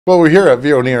Well, we're here at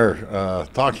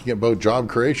Veoneer talking about job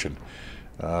creation.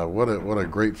 What a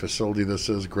great facility this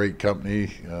is, great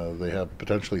company. They have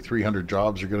potentially 300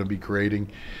 jobs they're going to be creating,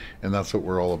 and that's what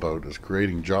we're all about, is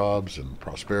creating jobs and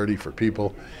prosperity for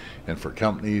people and for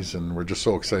companies, and we're just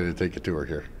so excited to take a tour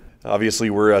here. Obviously,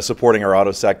 we're supporting our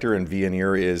auto sector, and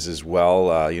Veoneer is as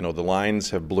well. The lines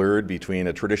have blurred between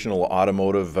a traditional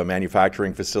automotive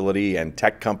manufacturing facility and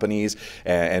tech companies,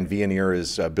 and Veoneer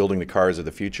is building the cars of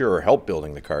the future, or help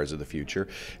building the cars of the future,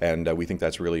 and we think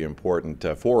that's really important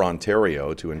for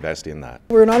Ontario to invest in that.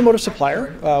 We're an automotive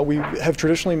supplier. We have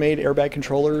traditionally made airbag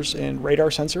controllers and radar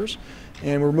sensors,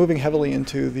 and we're moving heavily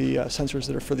into the sensors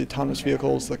that are for the autonomous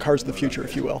vehicles, the cars of the future,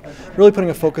 if you will. Really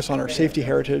putting a focus on our safety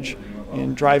heritage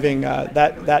and driving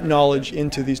that knowledge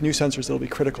into these new sensors that will be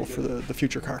critical for the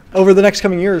future car. Over the next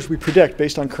coming years, we predict,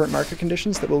 based on current market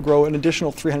conditions, that we'll grow an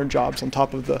additional 300 jobs on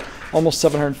top of the almost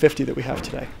 750 that we have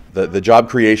today. The job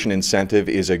creation incentive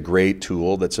is a great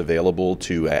tool that's available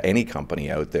to any company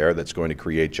out there that's going to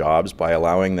create jobs by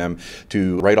allowing them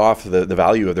to write off the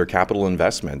value of their capital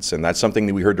investments, and that's something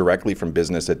that we heard directly from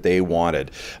business that they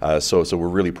wanted. So we're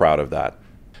really proud of that.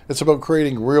 It's about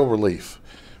creating real relief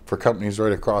for companies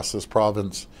right across this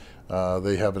province.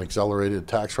 They have an accelerated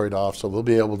tax write-off, so they'll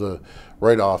be able to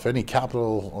write off any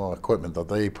capital equipment that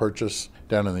they purchase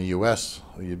down in the U.S.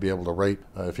 You'd be able to write,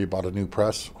 if you bought a new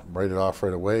press, write it off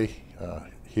right away.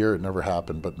 Here it never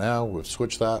happened, but now we've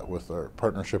switched that with our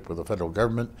partnership with the federal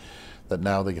government, that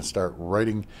now they can start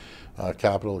writing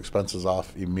capital expenses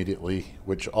off immediately,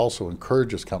 which also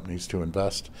encourages companies to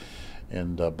invest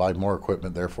and buy more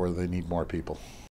equipment, therefore they need more people.